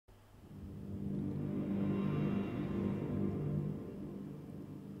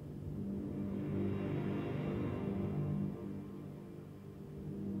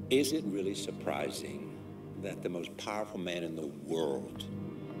Is it really surprising that the most powerful man in the world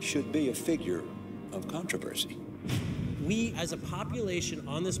should be a figure of controversy? We, as a population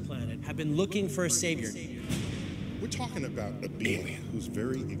on this planet, have been looking for a savior. We're talking about a being whose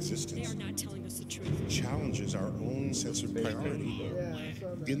very existence They are not telling us the truth. challenges our own sense of priority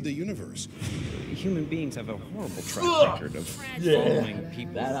in the universe. Human beings have a horrible track record of following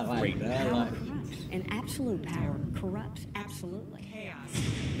people with great power. And absolute power corrupts, absolutely. Chaos.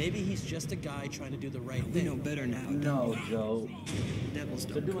 Maybe he's just a guy trying to do the right thing. We know better now. No, Joe. Devils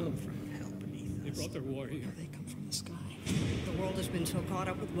don't come from hell beneath us. They brought their war here. They come from the sky. The world has been so caught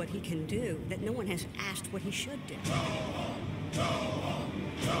up with what he can do that no one has asked what he should do.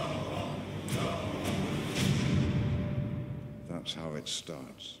 That's how it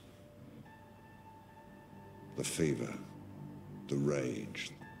starts. The fever, the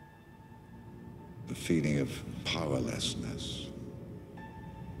rage, the feeling of powerlessness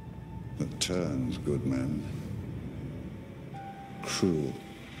that turns good men cruel.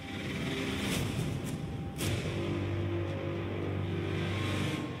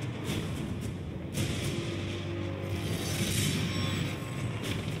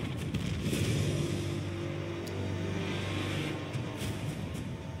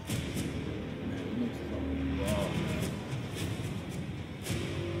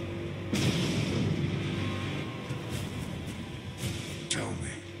 Tell me,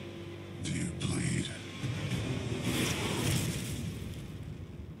 do you bleed?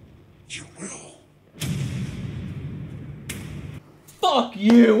 You will. Fuck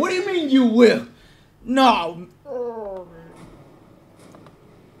you! What do you mean you will? No!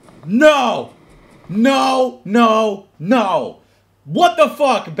 No! No! No! No! What the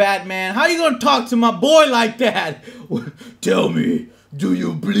fuck, Batman? How you gonna talk to my boy like that? Tell me, do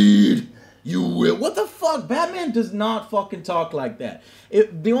you bleed? You will. What the fuck? Batman does not fucking talk like that.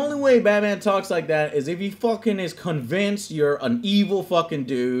 The only way Batman talks like that is if he fucking is convinced you're an evil fucking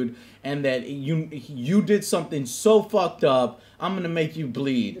dude and that you did something so fucked up, I'm gonna make you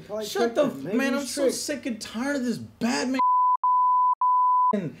bleed. Shut the man. I'm so sick and tired of this Batman.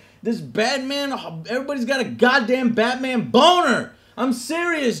 This Batman. Everybody's got a goddamn Batman boner. I'm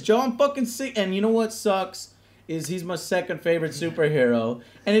serious, Joe. I'm fucking sick. And you know what sucks? Is he's my second favorite superhero,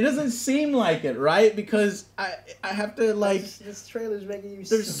 and it doesn't seem like it, right? Because I have to like. This trailer's making you.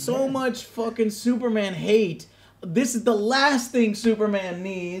 There's so much fucking Superman hate. This is the last thing Superman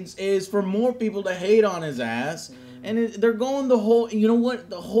needs is for more people to hate on his ass, and they're going the whole. You know what?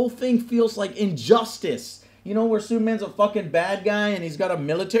 The whole thing feels like injustice. You know where Superman's a fucking bad guy and he's got a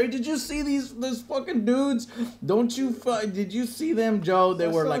military. Did you see these fucking dudes? Did you see them, Joe? They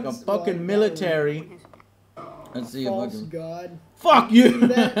were like a fucking military. Let's see False if I can. God. Fuck you.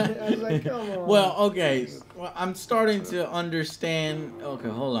 I was like, come on. Well, okay. Well, I'm starting to understand. Okay,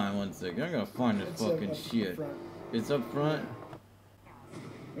 hold on one second. I'm gonna find this fucking shit. It's up front.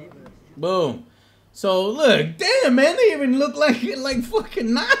 Boom. So look, damn man, they even look like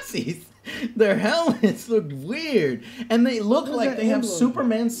fucking Nazis. Their helmets look weird, and they look like they have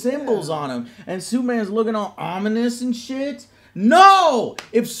Superman symbols on them, and Superman's looking all ominous and shit. No!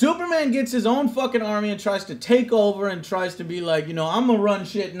 If Superman gets his own fucking army and tries to take over and tries to be like, you know, I'm gonna run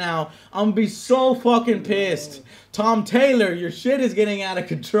shit now, I'm gonna be so fucking pissed. Tom Taylor, your shit is getting out of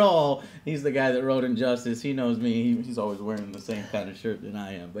control. He's the guy that wrote Injustice. He knows me. He's always wearing the same kind of shirt than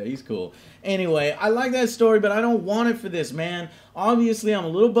I am, but he's cool. Anyway, I like that story, but I don't want it for this, man. Obviously, I'm a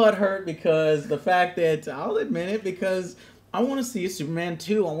little butthurt because the fact that, I'll admit it, because I want to see a Superman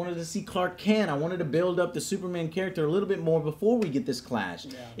 2. I wanted to see Clark Kent. I wanted to build up the Superman character a little bit more before we get this clash.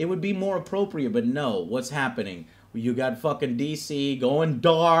 Yeah. It would be more appropriate, but no. What's happening? You got fucking DC going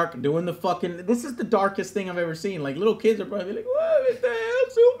dark, doing the fucking... This is the darkest thing I've ever seen. Like, little kids are probably like, what the hell,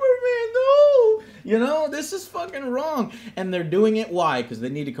 Superman, no! You know, this is fucking wrong. And they're doing it, why? Because they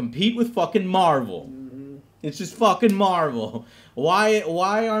need to compete with fucking Marvel. It's just fucking Marvel. Why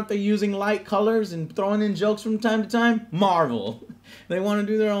aren't they using light colors and throwing in jokes from time to time? Marvel. They want to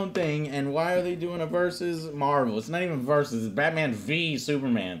do their own thing, and why are they doing a versus? Marvel. It's not even versus. It's Batman v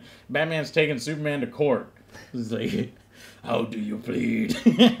Superman. Batman's taking Superman to court. It's like, how do you plead?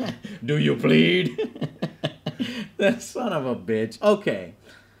 Do you plead? That son of a bitch. Okay.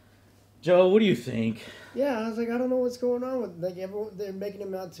 Joe, what do you think? Yeah, I was like, I don't know what's going on with, like, everyone, they're making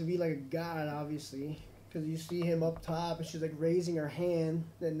him out to be like a god, obviously. Because you see him up top, and she's like raising her hand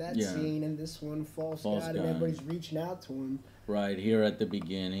in that scene, and this one, false god, and everybody's reaching out to him. Right here at the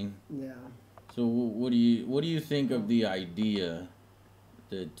beginning. Yeah. So what do you think of the idea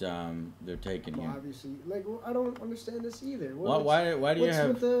that they're taking here? Obviously, like, well, I don't understand this either. Why do you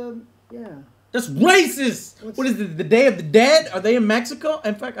have? With the, That's racist. What is it? The Day of the Dead? Are they in Mexico?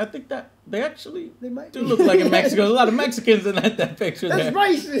 In fact, I think that they actually do look like in Mexico. There's a lot of Mexicans in that picture. That's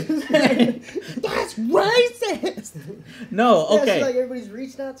racist. That's racist. No, okay. Yeah, it's like everybody's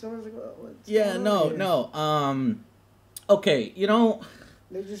reached out, so I was like, well, what's going on no. Okay, you know.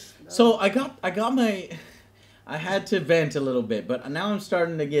 They just. So I got my. I had to vent a little bit, but now I'm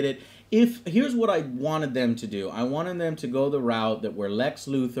starting to get it. Here's what I wanted them to do. I wanted them to go the route that where Lex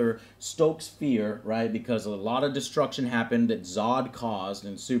Luthor stokes fear, right? Because a lot of destruction happened that Zod caused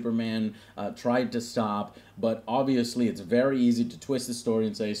and Superman tried to stop. But obviously it's very easy to twist the story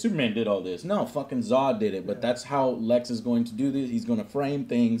and say, Superman did all this. No, fucking Zod did it. But that's how Lex is going to do this. He's going to frame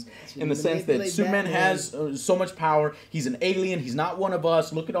things in the sense that Superman has so much power. He's an alien. He's not one of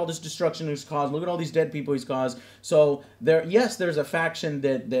us. Look at all this destruction he's caused. Look at all these dead people he's caused. So there's a faction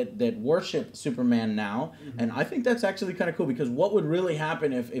that worship Superman now. And I think that's actually kind of cool, because what would really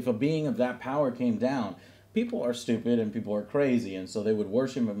happen if a being of that power came down? People are stupid and people are crazy, and so they would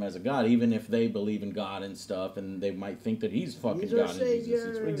worship him as a god, even if they believe in God and stuff, and they might think that he's fucking God and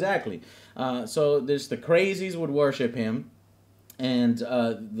Jesus. Exactly. So there's the crazies would worship him, and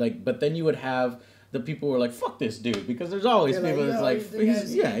but then you would have the people who are like, fuck this dude, because there's always people that's like,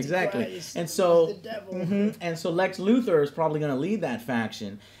 yeah, exactly. Christ, and so the devil. and so Lex Luthor is probably going to lead that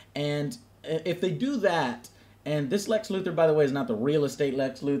faction, and if they do that. And this Lex Luthor, by the way, is not the real estate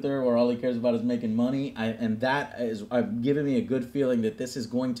Lex Luthor, where all he cares about is making money. And that is giving me a good feeling that this is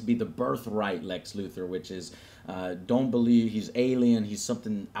going to be the birthright Lex Luthor, which is don't believe he's alien, he's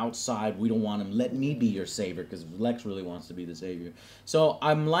something outside, we don't want him. Let me be your savior, because Lex really wants to be the savior. So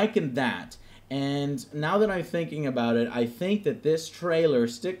I'm liking that. And now that I'm thinking about it, I think that this trailer,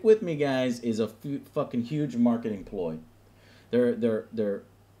 stick with me, guys, is a fucking huge marketing ploy.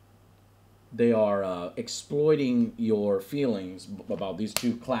 They are exploiting your feelings about these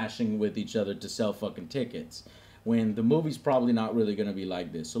two clashing with each other to sell fucking tickets, when the movie's probably not really going to be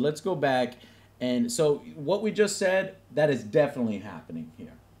like this. So let's go back. And so what we just said, that is definitely happening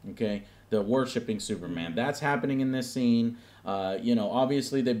here, okay? They're worshiping Superman. That's happening in this scene. You know,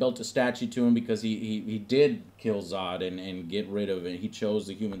 obviously they built a statue to him because he did kill Zod and get rid of it. He chose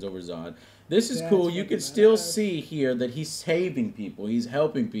the humans over Zod. This is cool. You can still see here that he's saving people. He's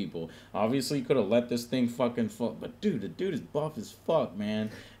helping people. Obviously, you could have let this thing fucking fuck. But, dude, the dude is buff as fuck,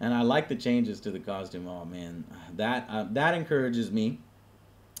 man. And I like the changes to the costume. Oh, man. That encourages me.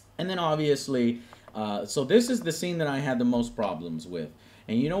 And then, obviously, so this is the scene that I had the most problems with.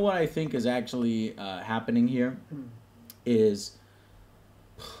 And you know what I think is actually happening here? Is,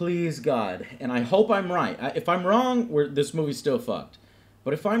 please, God, and I hope I'm right. If I'm wrong, this movie's still fucked.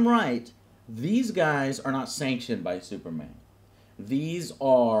 But if I'm right, these guys are not sanctioned by Superman. These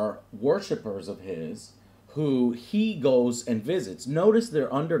are worshipers of his who he goes and visits. Notice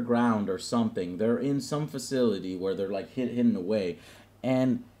they're underground or something. They're in some facility where they're like hidden away.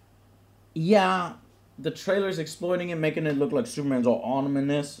 And yeah, the trailer's exploiting it, making it look like Superman's all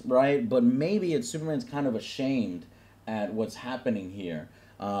ominous, right? But maybe it's Superman's kind of ashamed at what's happening here.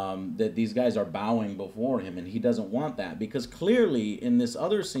 That these guys are bowing before him, and he doesn't want that, because clearly in this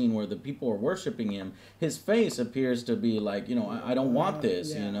other scene where the people are worshiping him, his face appears to be like, you know, I don't want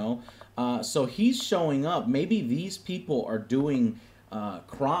this, you know. So he's showing up. Maybe these people are doing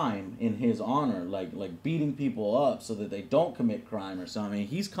crime in his honor, like beating people up so that they don't commit crime or something.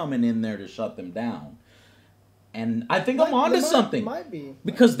 He's coming in there to shut them down. And I think I'm onto something. Might be.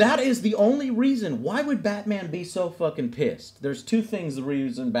 Because that is the only reason. Why would Batman be so fucking pissed? There's two things the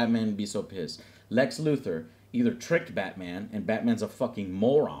reason Batman would be so pissed. Lex Luthor either tricked Batman, and Batman's a fucking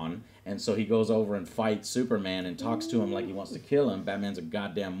moron, and so he goes over and fights Superman and talks to him like he wants to kill him. Batman's a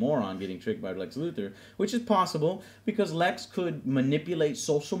goddamn moron getting tricked by Lex Luthor, which is possible because Lex could manipulate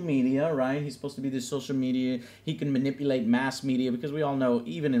social media, right? He's supposed to be this social media. He can manipulate mass media, because we all know,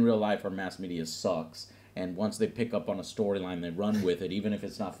 even in real life, our mass media sucks. And once they pick up on a storyline, they run with it, even if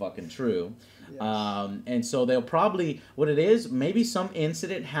it's not fucking true. Yes. And so they'll probably, what it is, maybe some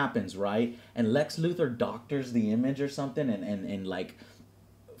incident happens, right? And Lex Luthor doctors the image or something and like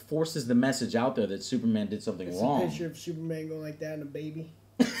forces the message out there that Superman did something wrong. It's a picture of Superman going like that and a baby.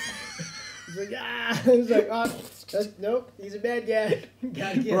 He's like, ah! He's like, oh, nope, he's a bad guy.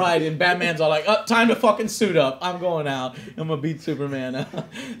 Gotta get right, and Batman's all like, oh, time to fucking suit up. I'm going out. I'm gonna beat Superman.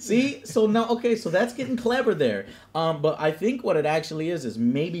 See? So now, okay, so that's getting clever there. But I think what it actually is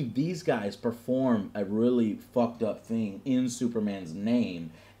maybe these guys perform a really fucked up thing in Superman's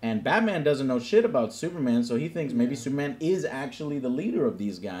name. And Batman doesn't know shit about Superman, so he thinks maybe Superman is actually the leader of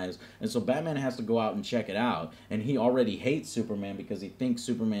these guys. And so Batman has to go out and check it out. And he already hates Superman because he thinks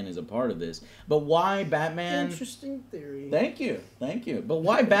Superman is a part of this. But why Batman interesting theory. Thank you. But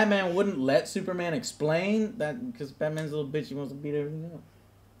why Batman wouldn't let Superman explain that? Because Batman's a little bitch. He wants to beat everything up.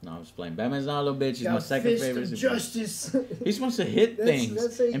 No, I'm just playing. Batman's not a little bitch. He's my second favorite Superman. Justice. He's supposed to hit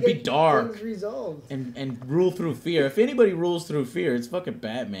things and be dark and rule through fear. If anybody rules through fear, it's fucking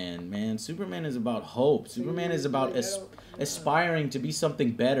Batman, man. Superman is about hope. Superman is about aspiring to be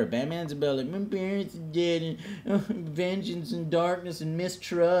something better. Batman's about like, my parents are dead and vengeance and darkness and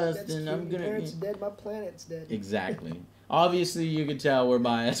mistrust. That's and true. I'm gonna. My parents are dead. My planet's dead. Exactly. Obviously, you can tell we're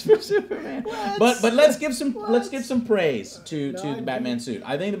biased for Superman, but let's give some praise to the Batman suit.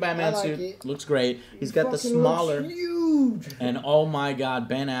 I think the Batman suit looks great. He's got the smaller, huge. And oh my God,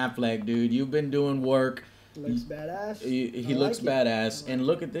 Ben Affleck, dude, you've been doing work. Looks badass. He looks badass. And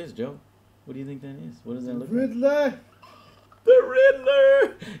look at this, Joe. What do you think that is? What does that look like? Riddler. The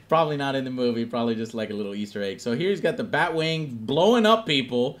Riddler. Probably not in the movie. Probably just like a little Easter egg. So here he's got the Batwing blowing up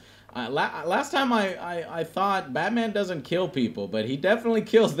people. Last time I thought Batman doesn't kill people, but he definitely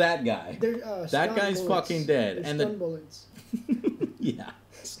kills that guy. That guy's fucking dead. And stun bullets. Yeah,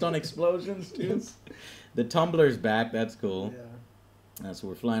 stun explosions too. The Tumbler's back. That's cool. Yeah. So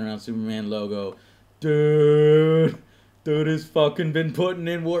we're flying around Superman logo. Dude has fucking been putting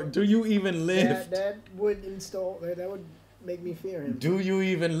in work. Do you even lift? That would that would make me fear him. Do you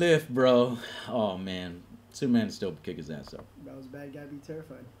even lift, bro? Oh man, Superman still kick his ass though. That was a bad guy. Be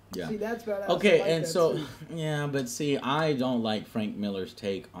terrified. Yeah. See, that's badass. Okay, and so yeah, but see, I don't like Frank Miller's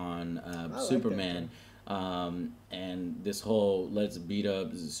take on Superman, and this whole let's beat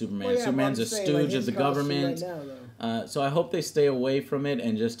up Superman. Well, yeah, Superman's a stooge of the government. Right now, so I hope they stay away from it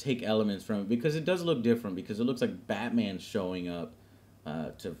and just take elements from it because it does look different. Because it looks like Batman showing up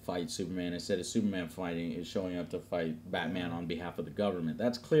to fight Superman instead of Superman showing up to fight Batman on behalf of the government.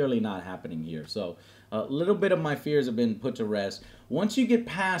 That's clearly not happening here. So a little bit of my fears have been put to rest. Once you get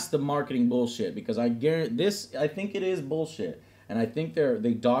past the marketing bullshit, because I think it is bullshit, and I think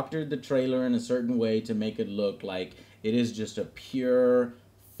they doctored the trailer in a certain way to make it look like it is just a pure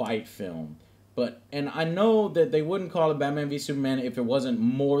fight film. And I know that they wouldn't call it Batman v Superman if it wasn't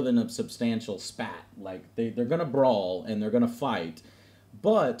more than a substantial spat. Like they're gonna brawl and they're gonna fight.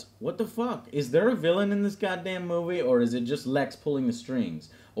 But what the fuck? Is there a villain in this goddamn movie, or is it just Lex pulling the strings?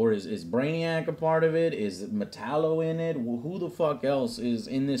 Or is Brainiac a part of it? Is Metallo in it? Who the fuck else is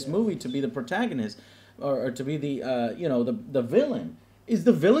in this movie to be the protagonist, or to be the the villain? Is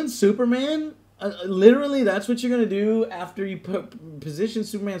the villain Superman? Literally, that's what you're gonna do after you position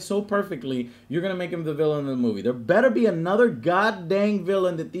Superman so perfectly. You're gonna make him the villain of the movie. There better be another goddamn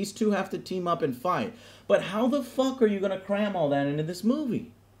villain that these two have to team up and fight. But how the fuck are you gonna cram all that into this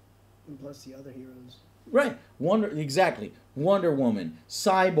movie? And plus the other heroes. Right, Wonder Woman,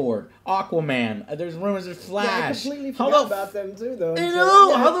 Cyborg, Aquaman. There's rumors of Flash. Yeah, I completely forgot about them too, though. I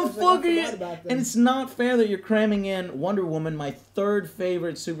know. How the fuck are you? And it's not fair that you're cramming in Wonder Woman, my third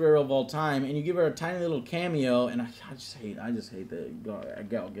favorite superhero of all time, and you give her a tiny little cameo. And I just hate the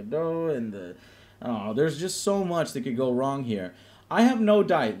Gal Gadot and the. Oh, there's just so much that could go wrong here. I have no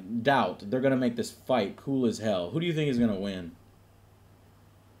doubt they're gonna make this fight cool as hell. Who do you think is gonna win?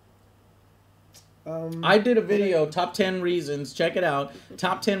 I did a video, top 10 reasons, check it out,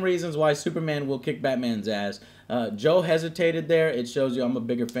 top 10 reasons why Superman will kick Batman's ass. Joe hesitated there. It shows you I'm a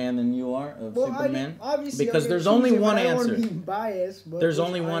bigger fan than you are of Superman. Because there's only one answer. There's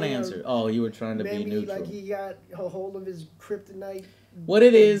only one answer. Oh, you were trying to be neutral. Like he got a hold of his kryptonite. What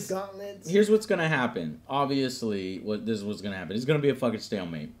it is, gauntlets. Here's what's going to happen. Obviously, this is what's going to happen. It's going to be a fucking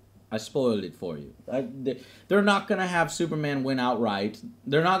stalemate. I spoiled it for you. They're not going to have Superman win outright.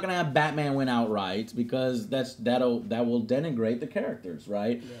 They're not going to have Batman win outright because that will denigrate the characters,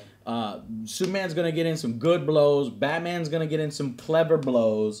 right? Yeah. Superman's going to get in some good blows. Batman's going to get in some clever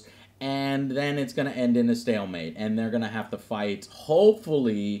blows. And then it's going to end in a stalemate. And they're going to have to fight,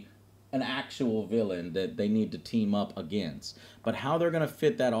 hopefully, an actual villain that they need to team up against. But how they're going to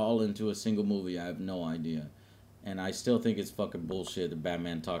fit that all into a single movie, I have no idea. And I still think it's fucking bullshit that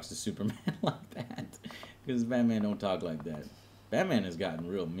Batman talks to Superman like that. Because Batman don't talk like that. Batman has gotten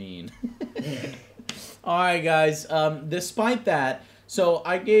real mean. Alright, guys. Despite that, so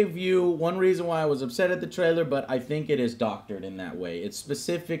I gave you one reason why I was upset at the trailer, but I think it is doctored in that way. It's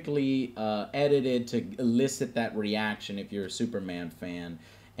specifically edited to elicit that reaction if you're a Superman fan.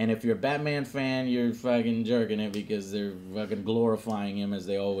 And if you're a Batman fan, you're fucking jerking it because they're fucking glorifying him as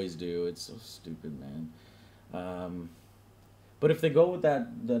they always do. It's so stupid, man. But if they go with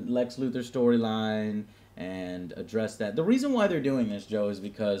the Lex Luthor storyline and address that, the reason why they're doing this, Joe, is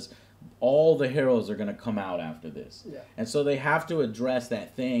because all the heroes are going to come out after this. Yeah. And so they have to address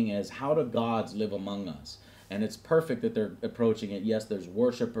that thing as how do gods live among us? And it's perfect that they're approaching it. Yes, there's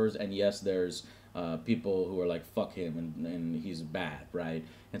worshipers, and yes, there's people who are like, fuck him, and he's bad, right?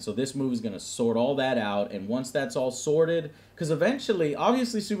 And so this movie's going to sort all that out, and once that's all sorted, because eventually,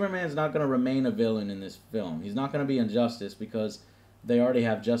 obviously, Superman's not going to remain a villain in this film. He's not going to be Injustice, because they already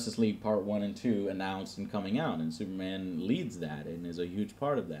have Justice League Part 1 and 2 announced and coming out, and Superman leads that and is a huge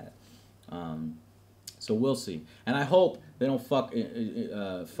part of that. So we'll see. And I hope they don't fuck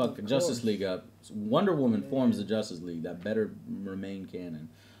Justice League up. Wonder Woman forms the Justice League. That better remain canon.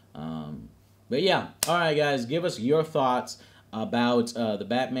 But yeah, all right, guys, give us your thoughts about the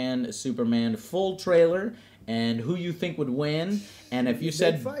Batman Superman full trailer and who you think would win. And if you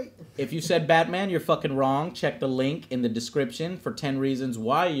said Batman, you're fucking wrong. Check the link in the description for 10 reasons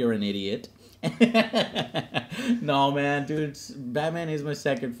why you're an idiot. No, man, dude, Batman is my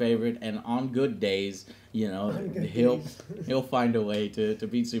second favorite, and on good days, you know, he'll find a way to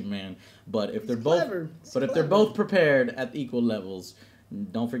beat Superman. But if they're both prepared at equal levels,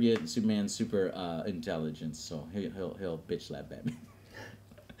 don't forget Superman's super intelligence, so he'll bitch slap Batman.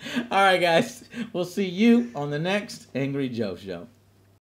 All right, guys, we'll see you on the next Angry Joe Show.